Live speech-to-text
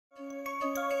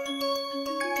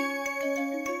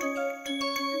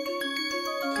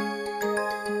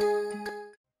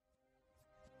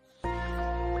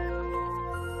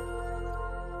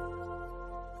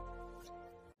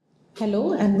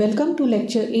Hello and welcome to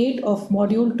lecture 8 of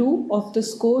module 2 of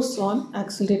this course on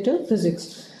accelerator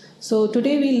physics. So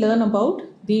today we learn about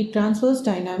the transverse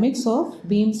dynamics of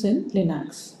beams in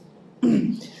Linux.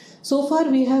 So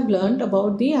far we have learned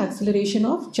about the acceleration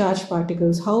of charged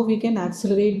particles, how we can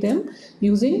accelerate them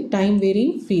using time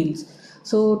varying fields.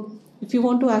 So if you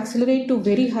want to accelerate to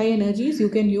very high energies, you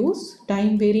can use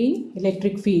time varying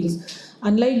electric fields.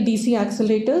 Unlike DC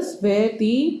accelerators where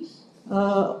the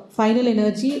final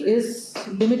energy is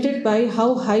limited by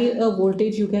how high a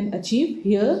voltage you can achieve,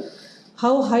 here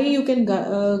how high you can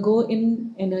go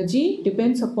in energy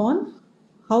depends upon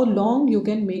how long you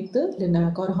can make the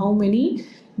linac or how many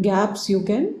gaps you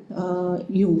can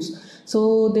use.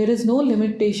 So there is no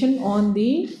limitation on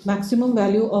the maximum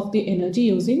value of the energy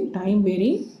using time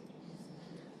varying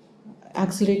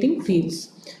accelerating fields.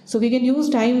 So we can use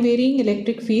time varying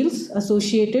electric fields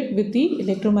associated with the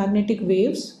electromagnetic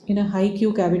waves in a high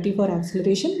Q cavity for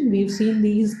acceleration. We've seen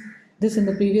this in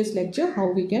the previous lecture,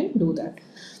 how we can do that.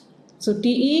 So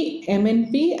TE,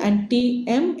 MNP and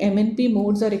TM, MNP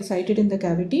modes are excited in the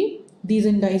cavity. These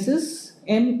indices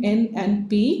M, N and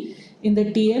P in the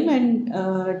TM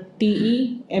and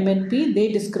TE, MNP,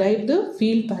 they describe the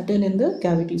field pattern in the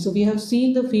cavity. So we have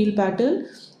seen the field pattern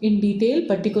in detail,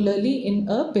 particularly in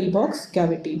a pillbox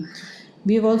cavity.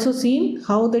 We have also seen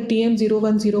how the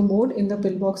TM010 mode in the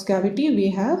pillbox cavity, we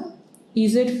have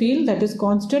EZ field that is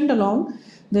constant along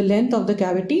the length of the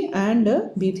cavity and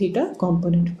a B theta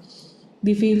component.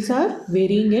 The fields are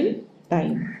varying in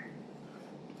time.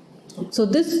 So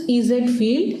this EZ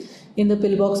field in the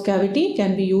pillbox cavity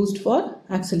can be used for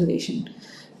acceleration.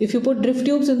 If you put drift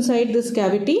tubes inside this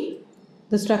cavity,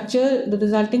 the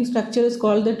resulting structure is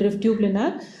called the drift tube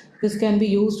linac. This can be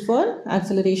used for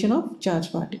acceleration of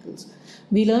charged particles.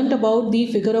 We learned about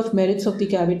the figure of merits of the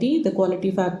cavity, the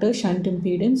quality factor, shunt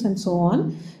impedance and so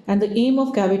on. And the aim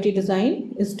of cavity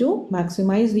design is to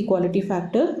maximize the quality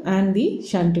factor and the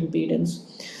shunt impedance.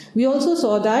 We also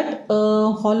saw that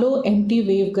a hollow empty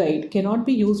waveguide cannot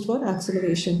be used for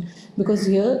acceleration because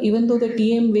here, even though the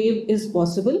TM wave is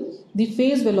possible, the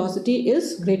phase velocity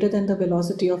is greater than the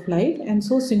velocity of light, and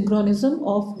so synchronism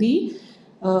of the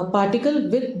particle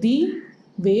with the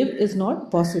wave is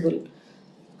not possible.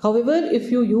 However,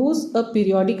 if you use a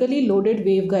periodically loaded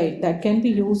waveguide, that can be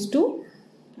used to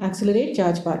accelerate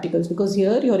charged particles because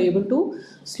here you are able to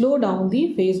slow down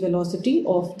the phase velocity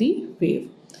of the wave.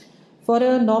 For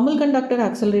a normal conductor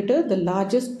accelerator, the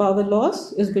largest power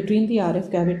loss is between the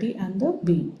RF cavity and the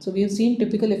beam. So we have seen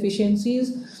typical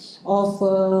efficiencies of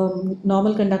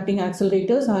normal conducting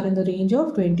accelerators are in the range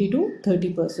of 20 to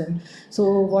 30%.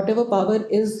 So whatever power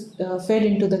is fed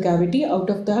into the cavity,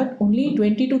 out of that only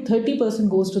 20 to 30%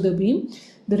 goes to the beam.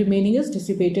 The remaining is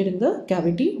dissipated in the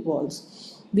cavity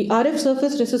walls. The RF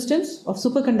surface resistance of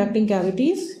superconducting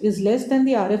cavities is less than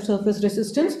the RF surface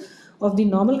resistance of the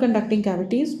normal conducting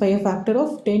cavities by a factor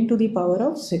of 10 to the power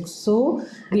of 6. So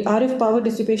the RF power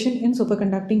dissipation in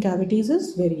superconducting cavities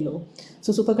is very low.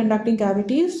 So superconducting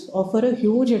cavities offer a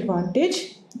huge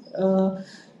advantage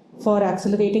for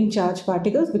accelerating charged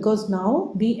particles because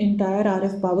now the entire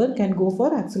RF power can go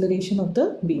for acceleration of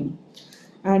the beam.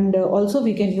 And also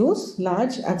we can use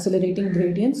large accelerating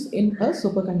gradients in a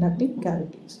superconducting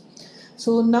cavities.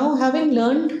 So now, having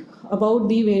learned about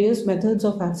the various methods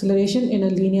of acceleration in a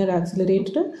linear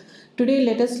accelerator, today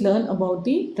let us learn about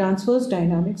the transverse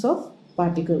dynamics of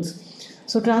particles.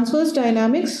 So transverse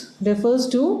dynamics refers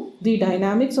to the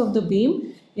dynamics of the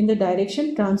beam in the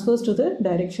direction transverse to the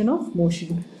direction of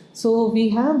motion. So we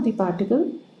have the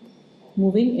particle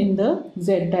moving in the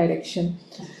Z direction.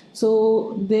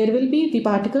 So there will be, the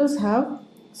particles have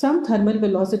some thermal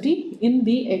velocity in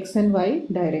the X and Y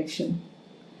direction.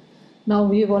 Now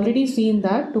we have already seen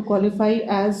that to qualify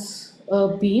as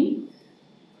a beam,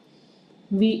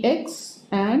 Vx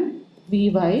and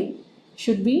Vy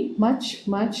should be much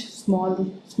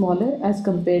smaller as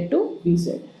compared to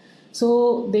Vz.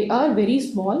 So they are very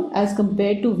small as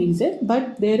compared to Vz,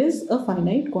 but there is a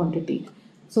finite quantity.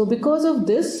 So because of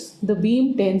this, the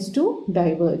beam tends to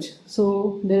diverge.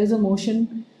 So there is a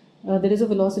motion, there is a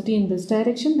velocity in this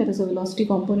direction, there is a velocity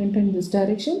component in this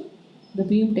direction. The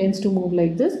beam tends to move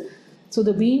like this. So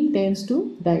the beam tends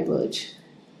to diverge,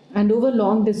 and over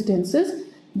long distances,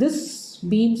 this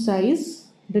beam size,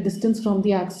 the distance from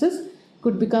the axis,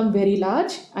 could become very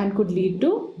large and could lead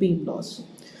to beam loss.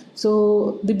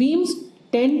 So the beams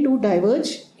tend to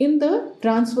diverge in the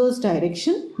transverse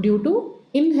direction due to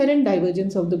inherent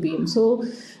divergence of the beam. So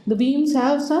the beams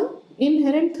have some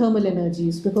inherent thermal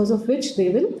energies because of which they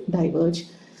will diverge.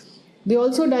 They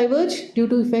also diverge due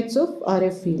to effects of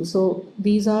RF field. So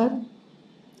these are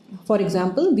For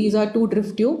example, these are two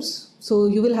drift tubes. So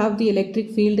you will have the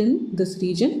electric field in this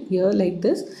region here like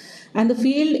this, and the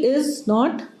field is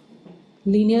not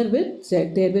linear with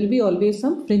Z. There will be always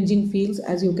some fringing fields,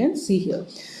 as you can see here.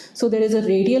 So there is a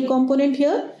radial component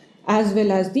here as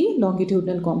well as the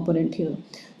longitudinal component here.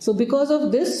 So because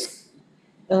of this,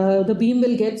 the beam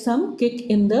will get some kick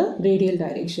in the radial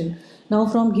direction. Now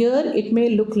from here it may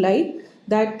look like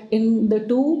that in the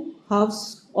two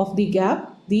halves of the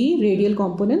gap, the radial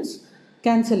components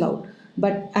cancel out.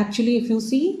 But actually if you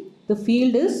see, the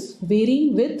field is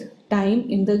varying with time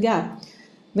in the gap.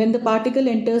 When the particle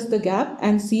enters the gap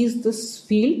and sees this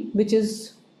field which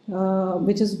is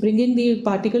bringing the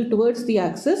particle towards the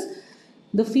axis,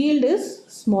 the field is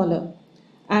smaller.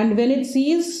 And when it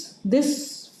sees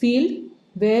this field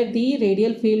where the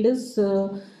radial field is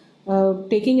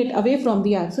taking it away from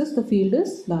the axis, the field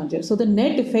is larger. So the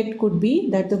net effect could be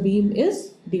that the beam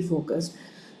is defocused.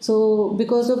 So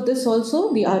because of this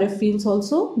also, the RF fields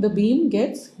also, the beam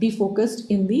gets defocused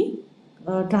in the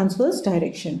transverse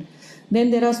direction. Then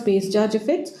there are space charge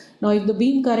effects. Now if the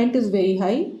beam current is very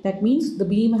high, that means the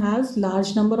beam has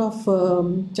large number of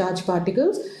charged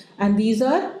particles, and these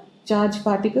are charged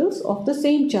particles of the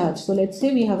same charge. So let's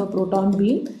say we have a proton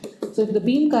beam. So if the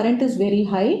beam current is very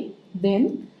high,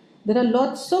 then there are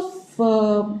lots of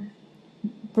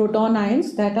proton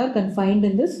ions that are confined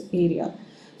in this area.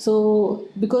 So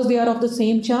because they are of the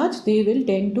same charge, they will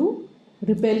tend to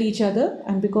repel each other,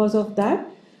 and because of that,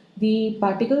 the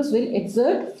particles will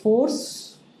exert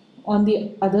force on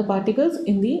the other particles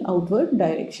in the outward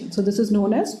direction. So this is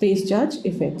known as space charge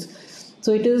effects.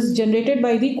 So it is generated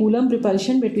by the Coulomb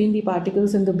repulsion between the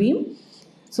particles in the beam.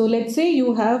 So let's say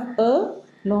you have a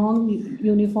long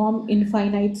uniform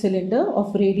infinite cylinder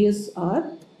of radius r.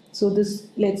 So this,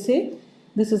 let's say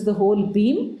this is the whole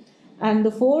beam, and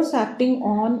the force acting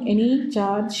on any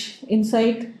charge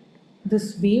inside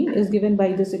this beam is given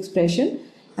by this expression,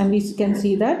 and we can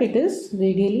see that it is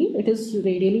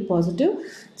radially positive.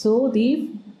 So the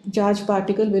charged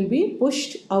particle will be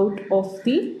pushed out of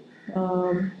the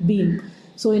beam.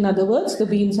 So in other words, the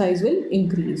beam size will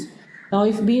increase. Now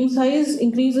if beam size,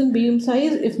 increase in beam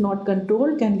size, if not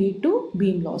controlled, can lead to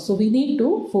beam loss. So we need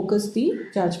to focus the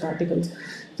charged particles.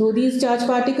 So these charged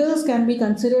particles can be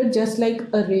considered just like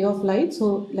a ray of light.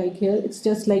 So like here, it's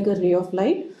just like a ray of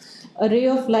light. A ray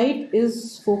of light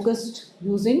is focused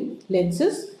using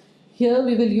lenses. Here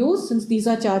we will use, since these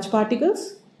are charged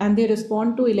particles and they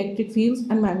respond to electric fields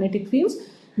and magnetic fields,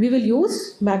 we will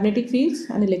use magnetic fields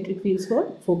and electric fields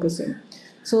for focusing.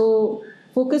 So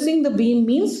focusing the beam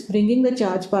means bringing the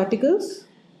charged particles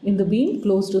in the beam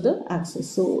close to the axis.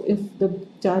 So if the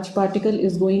charged particle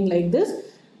is going like this,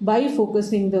 by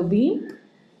focusing the beam,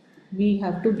 we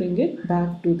have to bring it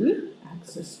back to the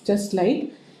axis, just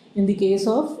like in the case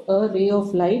of a ray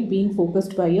of light being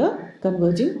focused by a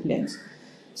converging lens.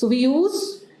 So we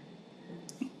use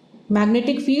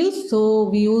magnetic fields. So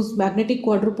we use magnetic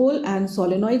quadrupole and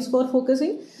solenoids for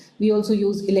focusing. We also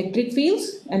use electric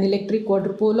fields and electric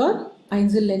quadrupole or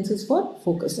Einzel lenses for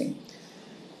focusing.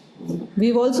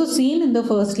 We've also seen in the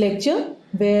first lecture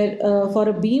where for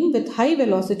a beam with high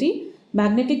velocity,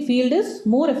 magnetic field is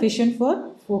more efficient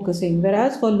for focusing,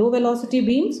 whereas for low velocity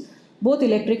beams, both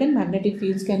electric and magnetic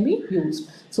fields can be used.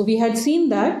 So we had seen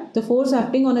that the force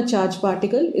acting on a charged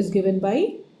particle is given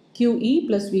by QE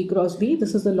plus V cross B.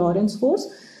 This is the Lorentz force.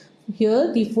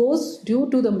 Here the force due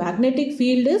to the magnetic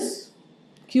field is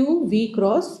QV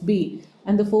cross B,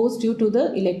 and the force due to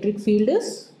the electric field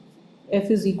is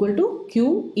F is equal to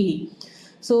QE.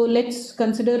 So let's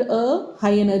consider a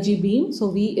high energy beam. So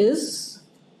V is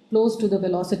close to the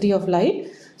velocity of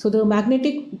light. So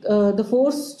the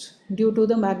force due to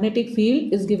the magnetic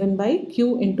field is given by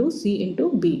Q into C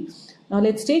into B. Now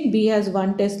let's take B as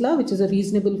 1 Tesla, which is a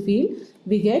reasonable field.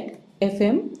 We get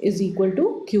Fm is equal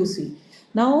to Qc.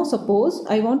 Now suppose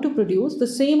I want to produce the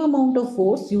same amount of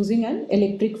force using an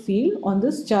electric field on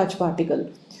this charged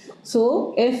particle.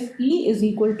 So Fe is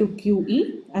equal to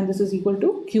Qe and this is equal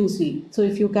to Qc. So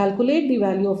if you calculate the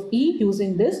value of E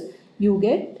using this, you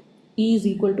get E is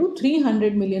equal to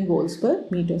 300 million volts per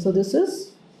meter. So this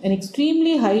is an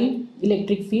extremely high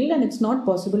electric field, and it's not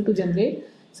possible to generate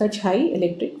such high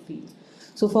electric fields.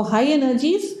 So for high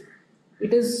energies,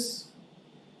 it is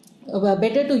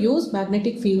better to use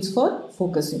magnetic fields for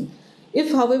focusing.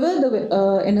 If however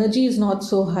the energy is not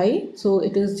so high, so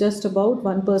it is just about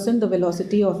 1% the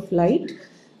velocity of light,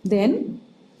 then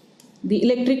the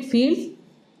electric field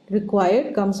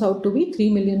required comes out to be 3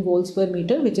 million volts per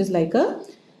meter, which is like a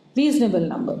reasonable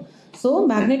number. So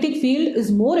magnetic field is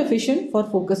more efficient for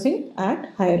focusing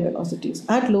at higher velocities.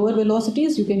 At lower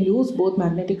velocities, you can use both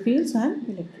magnetic fields and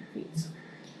electric fields.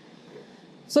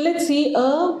 So let's see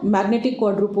a magnetic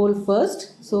quadrupole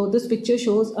first. So this picture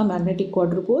shows a magnetic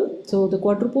quadrupole. So the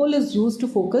quadrupole is used to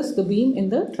focus the beam in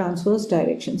the transverse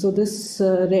direction. So this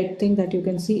red thing that you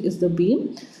can see is the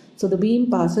beam. So the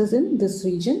beam passes in this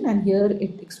region and here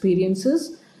it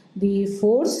experiences the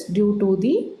force due to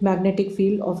the magnetic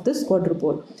field of this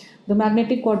quadrupole. The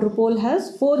magnetic quadrupole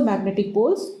has 4 magnetic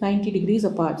poles 90 degrees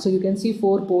apart. So you can see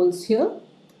 4 poles here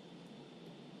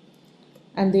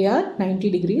and they are 90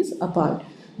 degrees apart.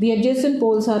 The adjacent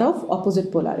poles are of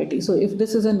opposite polarity. So if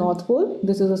this is a north pole,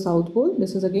 this is a south pole,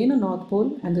 this is again a north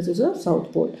pole and this is a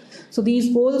south pole. So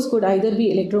these poles could either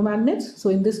be electromagnets. So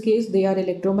in this case they are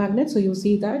electromagnets. So you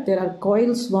see that there are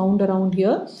coils wound around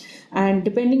here and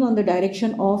depending on the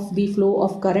direction of the flow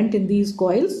of current in these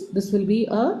coils, this will be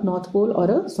a north pole or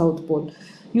a south pole.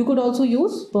 You could also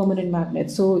use permanent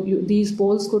magnets. So these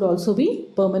poles could also be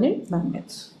permanent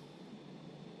magnets.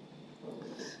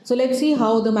 So let's see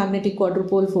how the magnetic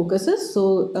quadrupole focuses.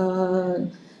 So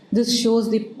this shows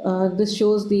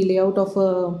the layout of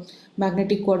a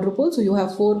magnetic quadrupole. So you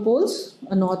have 4 poles: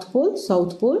 a north pole,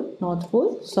 south pole, north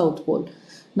pole, south pole.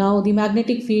 Now the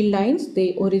magnetic field lines,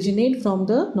 they originate from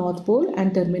the north pole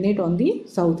and terminate on the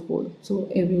south pole. So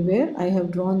everywhere I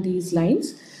have drawn these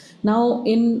lines. Now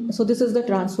so this is the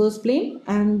transverse plane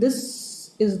and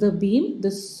this is the beam.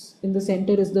 This in the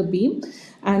center is the beam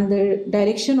and the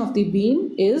direction of the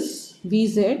beam is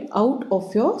VZ out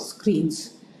of your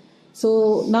screens.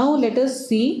 So now let us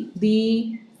see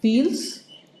the fields.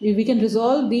 We can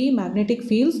resolve the magnetic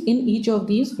fields in each of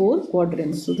these 4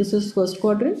 quadrants. So this is first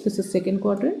quadrant, this is second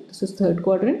quadrant, this is third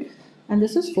quadrant and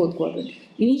this is fourth quadrant.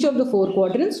 In each of the 4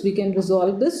 quadrants we can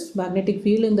resolve this magnetic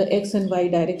field in the X and Y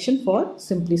direction for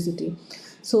simplicity.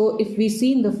 So if we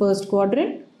see in the first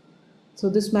quadrant, so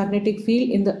this magnetic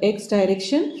field in the X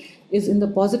direction is in the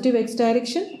positive X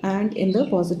direction and in the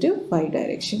positive Y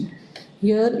direction.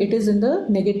 Here it is in the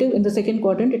negative, in the second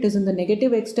quadrant it is in the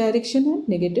negative X direction and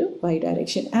negative Y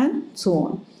direction and so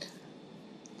on.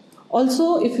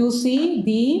 Also if you see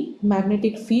the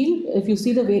magnetic field, if you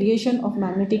see the variation of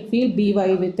magnetic field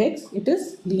By with X, it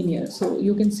is linear. So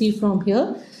you can see from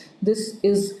here this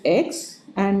is X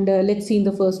and let's see in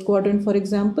the first quadrant for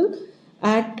example,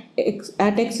 at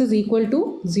X is equal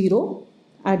to 0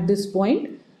 at this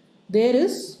point, there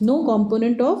is no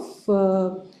component of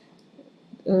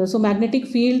so magnetic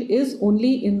field is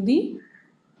only in the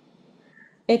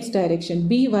X direction.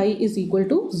 By is equal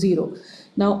to 0.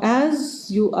 Now as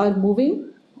you are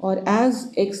moving or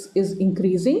as X is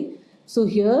increasing, so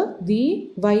here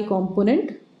the Y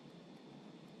component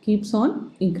keeps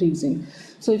on increasing.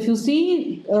 So if you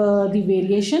see the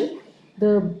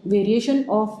variation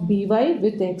of By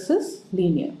with X is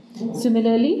linear.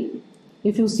 Similarly,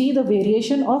 if you see the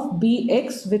variation of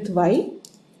Bx with Y,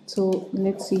 so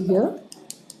let's see here.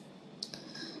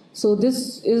 So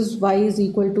this is Y is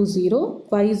equal to 0.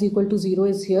 Y is equal to 0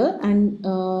 is here and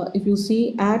if you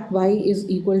see at Y is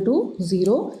equal to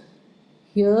 0,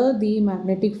 here the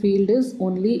magnetic field is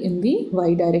only in the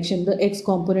Y direction. The X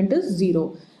component is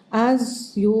 0.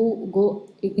 As you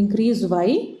increase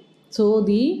Y, so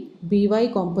the By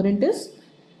component is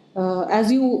as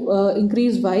you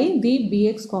increase Y, the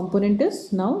Bx component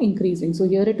is now increasing. So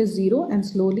here it is 0 and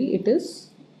slowly it is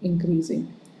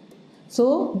increasing.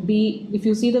 So if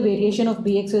you see the variation of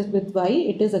Bx with Y,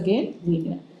 it is again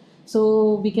linear.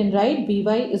 So we can write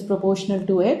By is proportional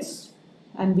to X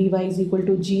and By is equal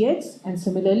to Gx, and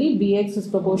similarly Bx is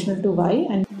proportional to Y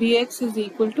and Bx is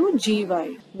equal to Gy,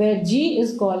 where G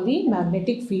is called the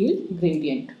magnetic field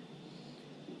gradient.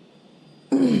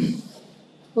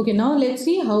 Okay, now let's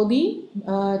see how the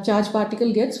charged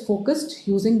particle gets focused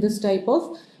using this type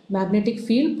of magnetic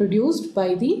field produced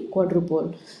by the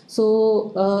quadrupole.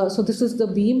 So this is the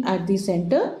beam at the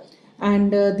center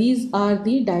and these are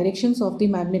the directions of the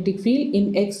magnetic field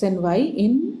in X and Y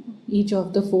in each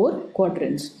of the 4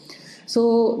 quadrants.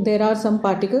 So there are some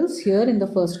particles here in the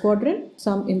first quadrant,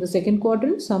 some in the second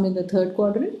quadrant, some in the third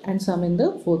quadrant and some in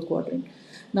the fourth quadrant.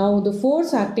 Now the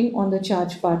force acting on the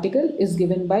charged particle is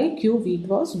given by Q V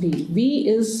cross B. V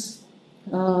is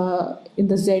in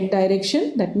the Z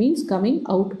direction, that means coming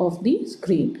out of the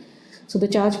screen. So the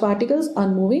charged particles are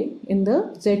moving in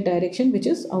the Z direction, which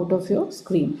is out of your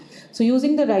screen. So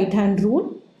using the right hand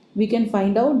rule, we can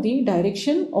find out the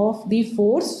direction of the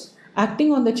force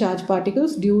acting on the charged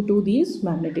particles due to these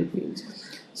magnetic fields.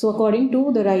 So according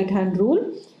to the right hand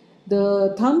rule,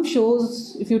 the thumb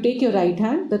shows, if you take your right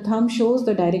hand, the thumb shows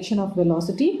the direction of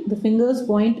velocity, the fingers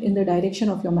point in the direction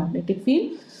of your magnetic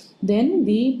field, then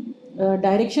the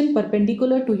direction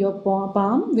perpendicular to your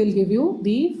palm will give you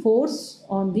the force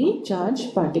on the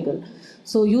charged particle.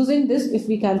 So using this, if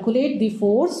we calculate the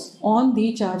force on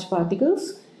the charged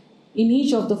particles in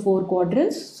each of the 4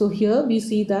 quadrants, so here we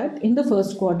see that in the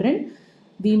first quadrant,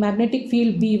 the magnetic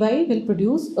field By will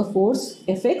produce a force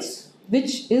Fx,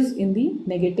 which is in the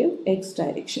negative x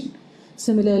direction.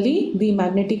 Similarly, the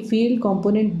magnetic field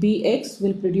component Bx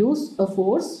will produce a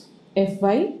force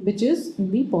Fy, which is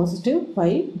in the positive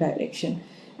y direction.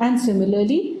 And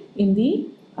similarly, in the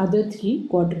other 3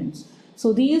 quadrants.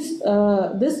 So this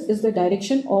is the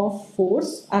direction of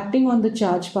force acting on the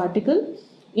charged particle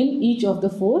in each of the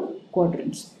 4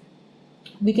 quadrants.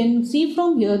 We can see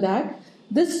from here that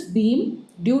this beam,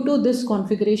 due to this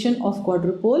configuration of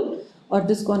quadrupole or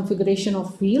this configuration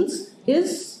of fields,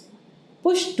 is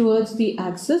pushed towards the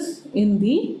axis in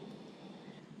the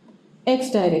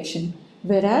x direction,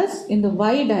 whereas in the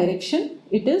y direction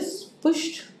it is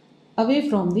pushed away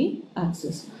from the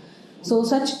axis. So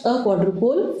such a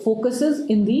quadrupole focuses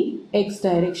in the x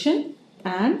direction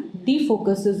and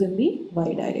defocuses in the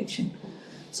y direction.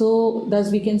 So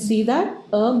thus we can see that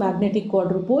a magnetic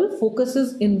quadrupole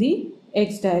focuses in the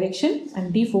x direction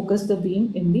and defocuses the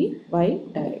beam in the y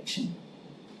direction.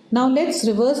 Now let's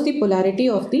reverse the polarity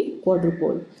of the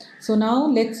quadrupole. So now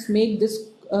let's make this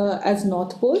as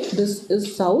north pole. This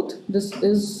is south, this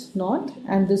is north,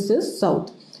 and this is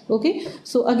south. Okay,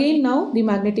 so again now the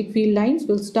magnetic field lines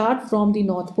will start from the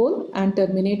north pole and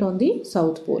terminate on the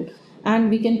south pole. And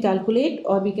we can calculate,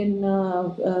 or we can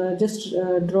just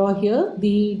draw here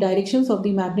the directions of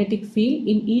the magnetic field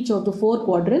in each of the 4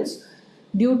 quadrants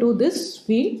due to this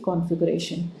field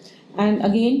configuration. And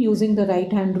again, using the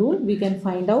right hand rule, we can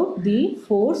find out the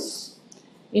force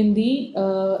in the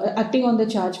acting on the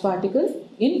charged particle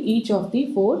in each of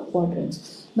the 4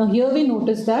 quadrants. Now here we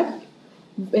notice that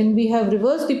when we have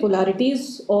reversed the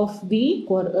polarities of the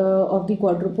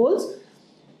quadrupoles,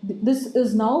 this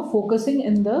is now focusing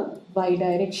in the y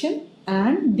direction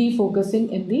and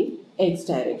defocusing in the x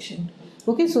direction.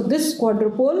 Okay, so this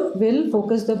quadrupole will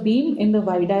focus the beam in the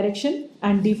y direction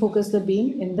and defocus the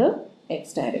beam in the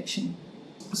x direction.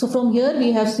 So from here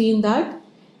we have seen that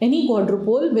any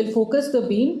quadrupole will focus the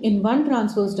beam in one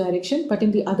transverse direction, but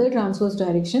in the other transverse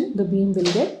direction the beam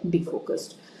will get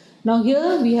defocused. Now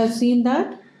here we have seen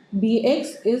that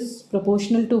Bx is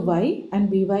proportional to y and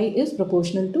By is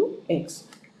proportional to x.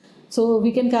 So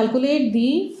we can calculate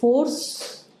the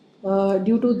force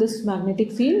due to this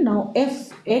magnetic field. Now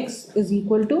Fx is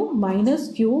equal to minus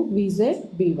Q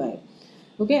Vz By.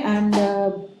 Okay, and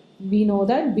we know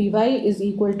that By is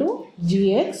equal to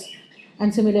Gx,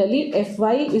 and similarly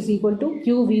Fy is equal to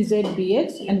Q Vz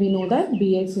Bx, and we know that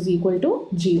Bx is equal to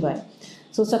Gy.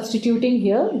 So substituting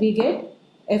here, we get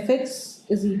Fx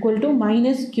is equal to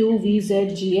minus Q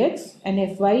Vz Gx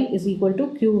and Fy is equal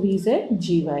to Q Vz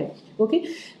Gy.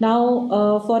 Okay.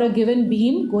 Now for a given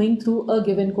beam going through a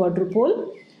given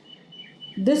quadrupole,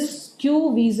 this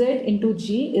Q Vz into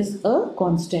G is a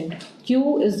constant.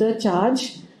 Q is the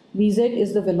charge, Vz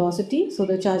is the velocity. So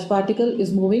the charged particle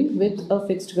is moving with a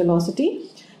fixed velocity,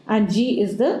 and G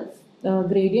is the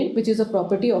gradient, which is a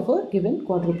property of a given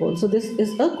quadrupole. So this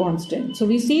is a constant. So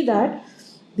we see that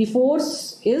the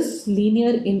force is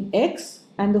linear in x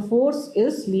and the force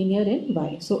is linear in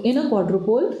y. So in a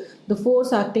quadrupole, the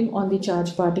force acting on the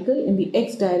charged particle in the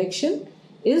x direction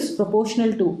is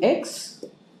proportional to x,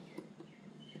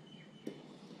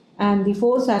 and the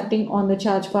force acting on the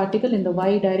charged particle in the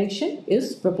y direction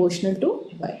is proportional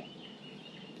to y.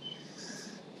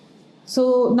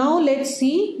 So now let's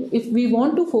see if we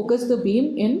want to focus the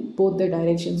beam in both the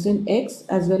directions, in x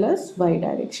as well as y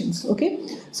directions. Okay,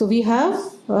 so we have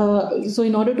so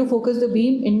in order to focus the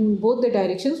beam in both the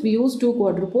directions, we use 2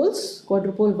 quadrupoles,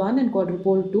 quadrupole 1 and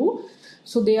quadrupole 2.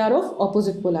 So they are of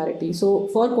opposite polarity. So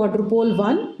for quadrupole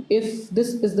 1, if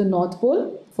this is the north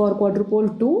pole, for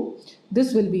quadrupole 2,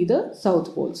 this will be the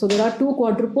south pole. So there are 2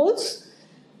 quadrupoles.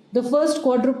 The first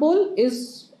quadrupole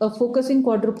is a focusing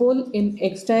quadrupole in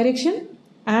x direction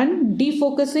and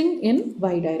defocusing in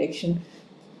y direction.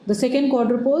 The second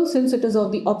quadrupole, since it is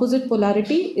of the opposite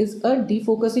polarity, is a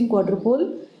defocusing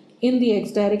quadrupole in the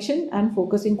x direction and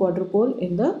focusing quadrupole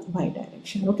in the y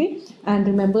direction. Okay, and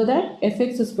remember that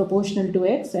Fx is proportional to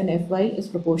x and Fy is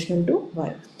proportional to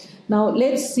y. Now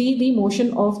let's see the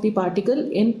motion of the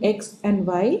particle in x and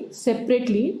y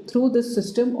separately through this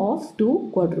system of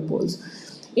 2 quadrupoles.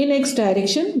 In x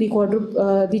direction,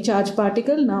 the charged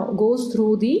particle now goes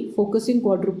through the focusing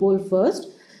quadrupole first.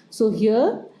 So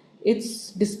here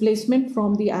its displacement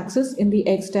from the axis in the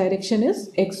x direction is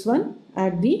x1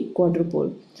 at the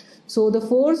quadrupole. So the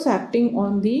force acting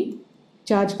on the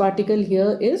charged particle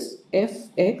here is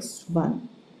Fx1,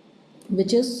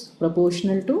 which is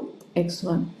proportional to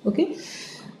x1. Okay,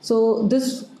 so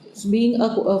this being a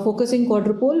focusing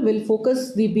quadrupole, will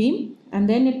focus the beam, and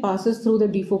then it passes through the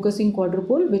defocusing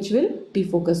quadrupole, which will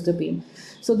defocus the beam.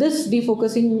 So in this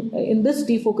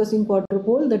defocusing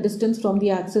quadrupole, the distance from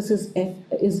the axis is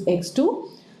x2.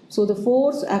 So the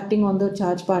force acting on the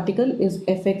charge particle is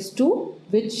Fx2,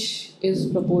 which is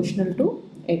proportional to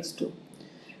x2.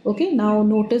 Okay, now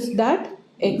notice that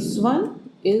x1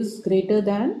 is greater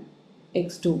than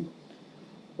x2.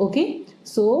 Okay,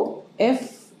 so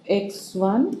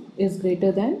Fx1 is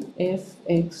greater than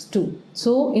Fx2.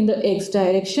 So in the x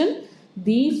direction,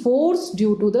 the force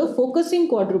due to the focusing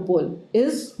quadrupole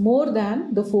is more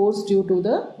than the force due to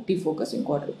the defocusing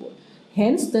quadrupole.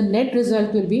 Hence, the net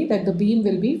result will be that the beam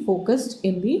will be focused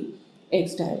in the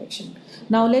x direction.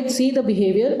 Now let's see the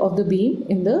behavior of the beam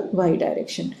in the y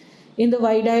direction. In the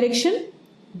y direction,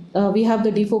 we have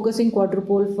the defocusing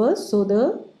quadrupole first. So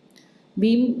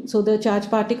the charge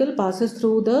particle passes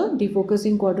through the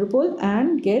defocusing quadrupole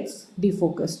and gets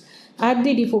defocused. At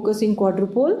the defocusing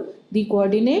quadrupole, the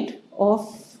coordinate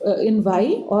of in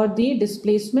y, or the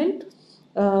displacement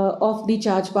of the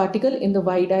charge particle in the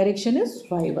y direction, is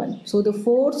y1. So the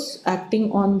force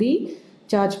acting on the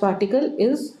charge particle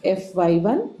is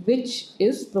Fy1, which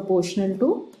is proportional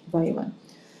to y1.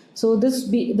 So this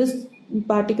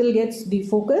particle gets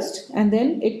defocused, and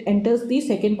then it enters the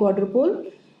second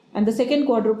quadrupole, and the second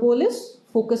quadrupole is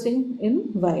focusing in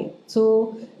y.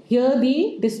 So here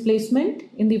the displacement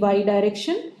in the y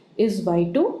direction is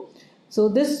y2. So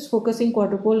this focusing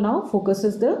quadrupole now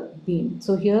focuses the beam.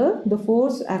 So here the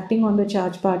force acting on the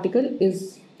charge particle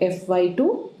is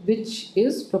Fy2, which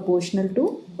is proportional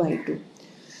to y2.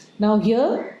 Now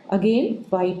here again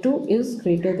y2 is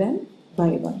greater than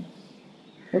y1.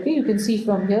 Okay, you can see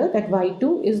from here that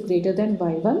y2 is greater than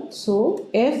y1. So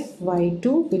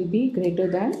Fy2 will be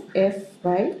greater than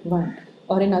Fy1.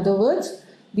 Or in other words,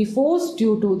 the force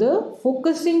due to the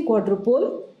focusing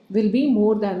quadrupole will be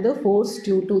more than the force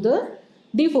due to the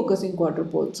defocusing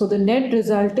quadrupole. So the net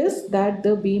result is that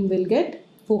the beam will get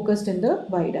focused in the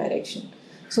y direction.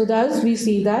 So thus we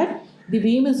see that the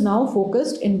beam is now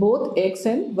focused in both x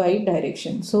and y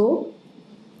direction. So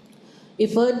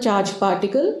if a charge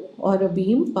particle or a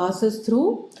beam passes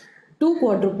through two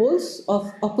quadrupoles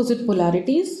of opposite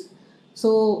polarities,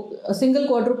 so a single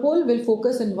quadrupole will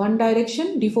focus in one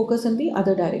direction, defocus in the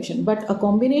other direction. But a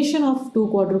combination of two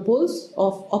quadrupoles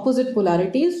of opposite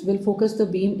polarities will focus the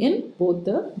beam in both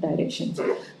the directions.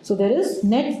 So there is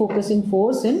net focusing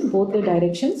force in both the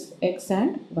directions x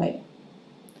and y.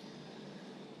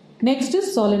 Next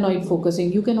is solenoid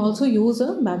focusing. You can also use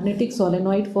a magnetic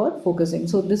solenoid for focusing.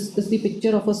 So this is the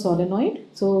picture of a solenoid.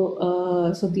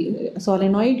 So the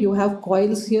solenoid, you have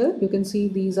coils here. You can see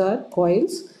these are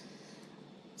coils.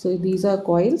 So these are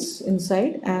coils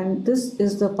inside, and this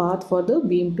is the path for the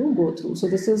beam to go through. So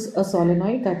this is a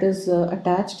solenoid that is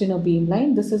attached in a beam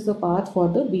line. This is the path for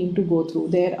the beam to go through.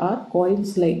 There are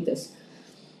coils like this.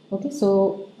 Okay,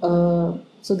 so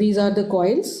these are the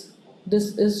coils.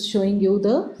 This is showing you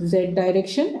the z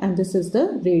direction, and this is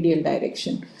the radial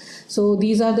direction. So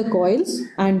these are the coils,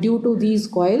 and due to these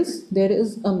coils there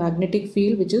is a magnetic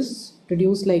field which is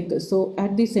produced like this. So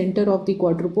at the center of the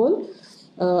quadrupole,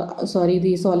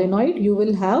 the solenoid, you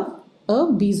will have a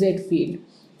BZ field.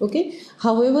 Okay.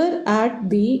 However, at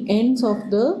the ends of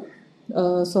the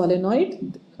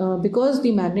solenoid, because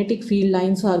the magnetic field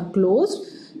lines are closed,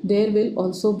 there will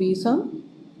also be some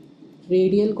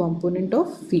radial component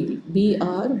of field.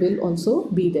 BR will also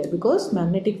be there because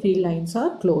magnetic field lines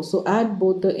are closed. So at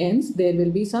both the ends there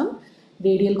will be some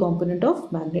radial component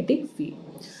of magnetic field.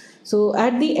 So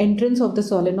at the entrance of the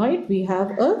solenoid we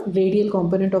have a radial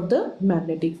component of the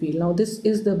magnetic field. Now this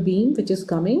is the beam which is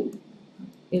coming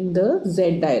in the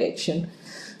Z direction.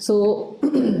 So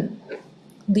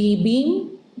the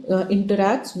beam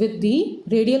interacts with the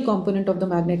radial component of the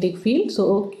magnetic field.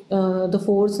 So the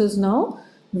force is now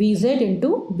Vz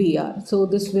into Br. So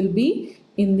this will be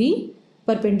in the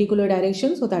perpendicular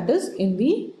direction. So that is in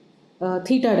the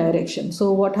theta direction.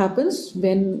 So what happens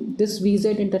when this Vz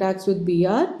interacts with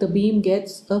Br? The beam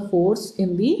gets a force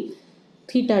in the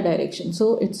theta direction.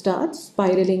 So it starts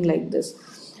spiraling like this.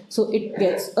 So it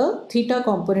gets a theta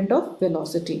component of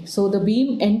velocity. So the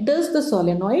beam enters the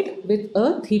solenoid with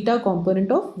a theta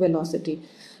component of velocity.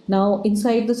 Now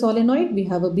inside the solenoid we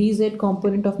have a Bz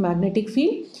component of magnetic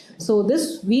field. So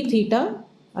this V theta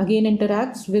again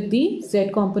interacts with the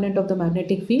Z component of the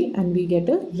magnetic field and we get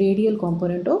a radial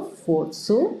component of force.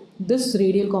 So this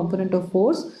radial component of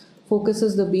force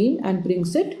focuses the beam and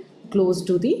brings it close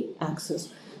to the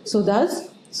axis. So thus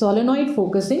solenoid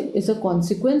focusing is a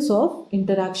consequence of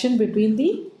interaction between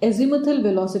the azimuthal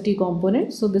velocity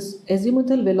component. So this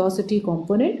azimuthal velocity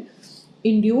component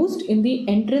induced in the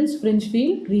entrance fringe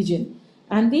field region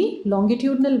and the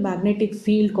longitudinal magnetic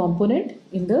field component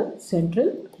in the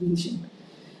central region.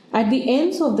 At the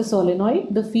ends of the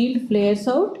solenoid, the field flares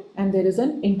out and there is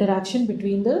an interaction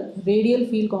between the radial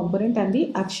field component and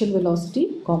the axial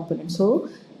velocity component. So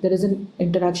there is an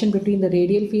interaction between the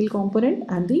radial field component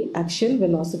and the axial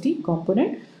velocity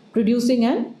component, producing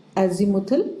an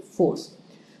azimuthal force.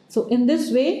 So in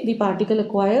this way, the particle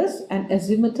acquires an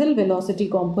azimuthal velocity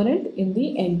component in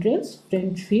the entrance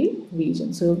fringe field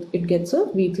region. So it gets a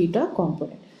v theta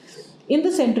component. In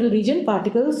the central region,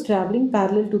 particles traveling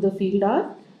parallel to the field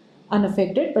are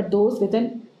unaffected, but those with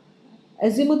an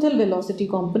azimuthal velocity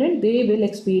component, they will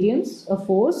experience a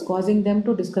force causing them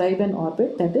to describe an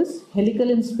orbit that is helical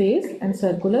in space and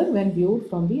circular when viewed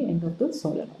from the end of the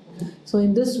solenoid. So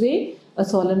in this way, a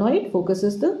solenoid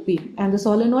focuses the beam, and the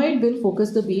solenoid will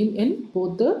focus the beam in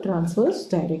both the transverse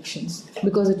directions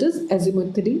because it is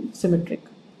azimuthally symmetric.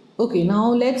 Okay, now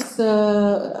let's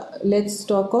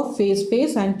talk of phase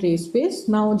space and trace space.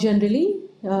 Now generally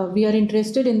we are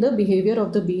interested in the behavior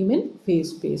of the beam in phase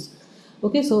space.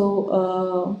 Okay,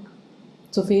 so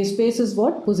phase space is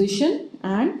what? Position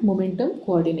and momentum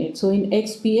coordinate. So in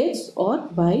x px or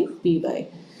y py.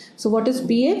 So what is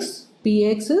px?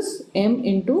 Px is m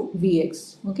into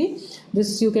vx. Okay,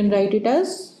 this you can write it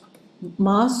as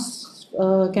mass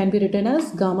can be written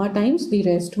as gamma times the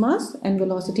rest mass, and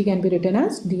velocity can be written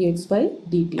as dx by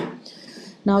dt.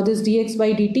 Now this dx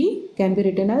by dt can be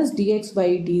written as dx by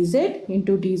dz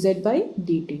into dz by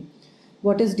dt.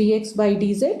 What is dx by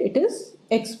dz? It is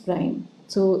x prime.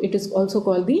 So it is also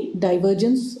called the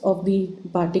divergence of the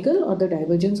particle or the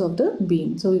divergence of the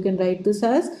beam. So you can write this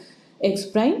as x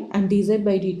prime and dz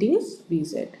by dt is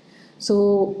vz.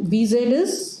 So vz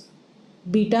is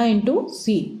beta into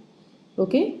c.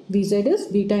 Okay, vz is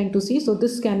beta into c. So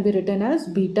this can be written as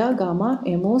beta gamma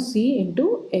moc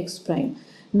into x prime.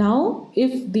 Now,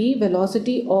 if the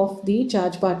velocity of the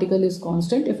charge particle is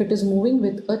constant, if it is moving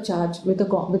with a charge with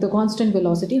a constant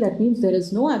velocity, that means there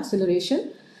is no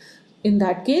acceleration. In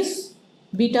that case,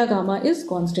 beta gamma is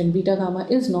constant. Beta gamma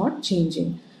is not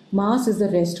changing. Mass is the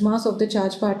rest mass of the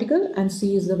charge particle and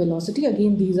c is the velocity.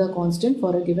 Again, these are constant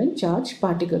for a given charge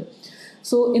particle.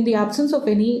 So, in the absence of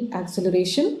any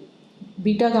acceleration,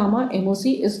 beta gamma MOC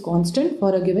is constant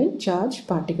for a given charge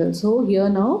particle. So here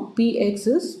now Px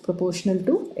is proportional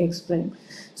to x prime.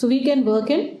 So we can work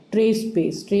in trace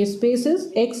space. Trace space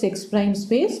is x prime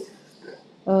space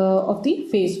of the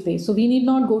phase space. So we need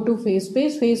not go to phase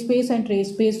space. Phase space and trace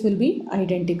space will be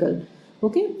identical.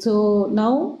 Okay. So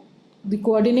now the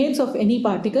coordinates of any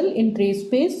particle in trace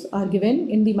space are given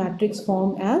in the matrix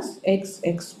form as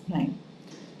x prime.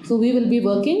 So we will be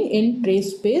working in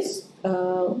trace space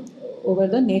over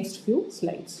the next few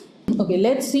slides. Okay,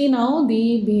 let's see now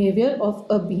the behavior of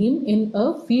a beam in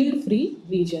a field-free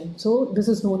region. So this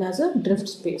is known as a drift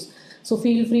space. So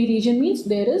field-free region means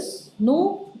there is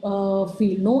no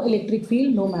field, no electric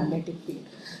field, no magnetic field.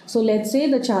 So let's say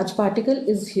the charge particle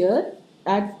is here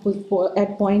at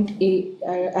point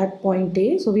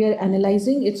A. So we are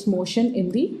analyzing its motion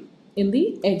in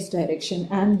the x direction,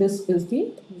 and this is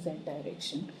the z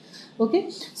direction. Okay,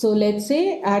 so let's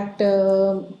say at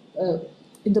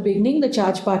in the beginning the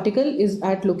charge particle is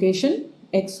at location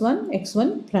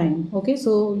x1 prime. Okay,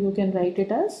 so you can write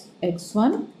it as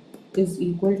x1 is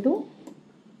equal to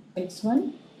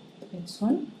x1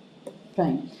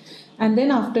 prime, and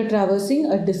then after traversing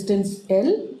a distance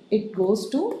L, it goes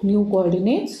to new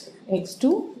coordinates.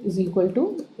 X2 is equal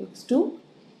to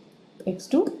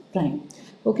x2 prime.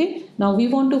 Okay, now we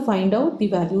want to find out the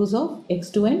values of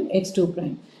x2 and x2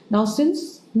 prime. Now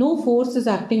since no force is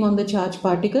acting on the charge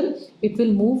particle, it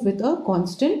will move with a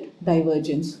constant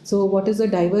divergence. So what is the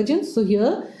divergence? So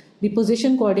here the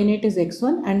position coordinate is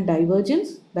x1 and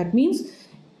divergence, that means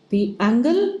the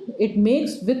angle it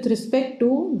makes with respect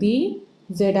to the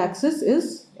z-axis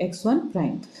is x1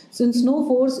 prime. Since no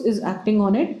force is acting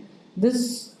on it,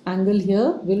 this angle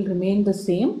here will remain the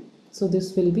same. So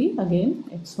this will be again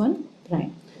x1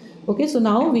 prime. Okay, so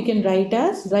now we can write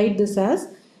this as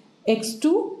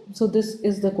x2. So this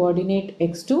is the coordinate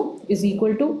x2 is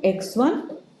equal to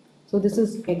x1. So this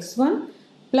is x1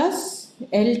 plus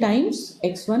L times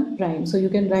x1 prime. So you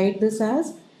can write this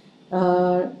as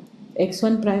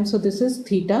x1 prime. So this is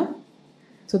theta.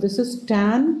 So this is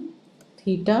tan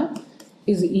theta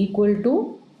is equal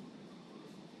to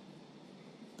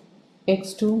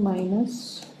x2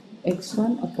 minus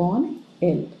x1 upon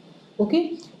L.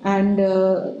 Okay, and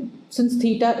since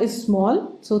theta is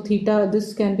small, so theta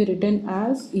this can be written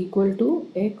as equal to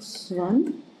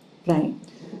x1 prime.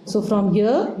 So from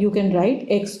here you can write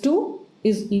x2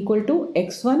 is equal to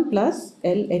x1 plus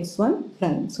lx1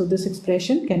 prime. So this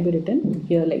expression can be written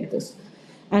here like this.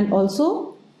 And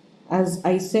also, as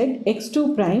I said,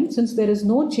 x2 prime, since there is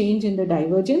no change in the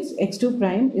divergence, x2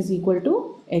 prime is equal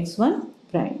to x1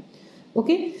 prime.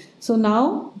 Okay, so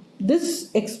now this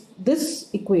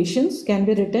equations can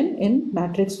be written in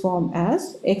matrix form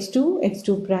as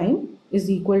x2 prime is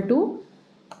equal to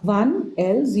 1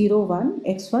 L 0 1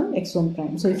 x1 x1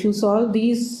 prime. So if you solve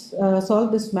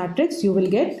this matrix, you will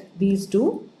get these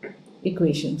two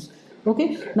equations.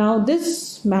 Okay, now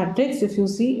this matrix, if you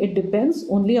see, it depends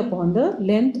only upon the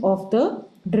length of the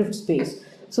drift space.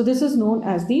 So this is known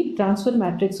as the transfer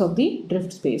matrix of the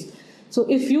drift space. So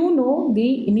if you know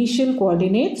the initial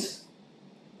coordinates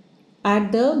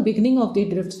at the beginning of the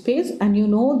drift space and you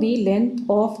know the length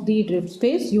of the drift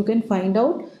space, you can find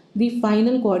out the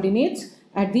final coordinates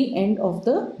at the end of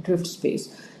the drift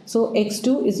space. So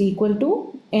x2 is equal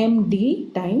to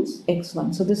md times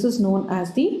x1. So this is known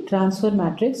as the transfer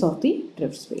matrix of the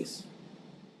drift space.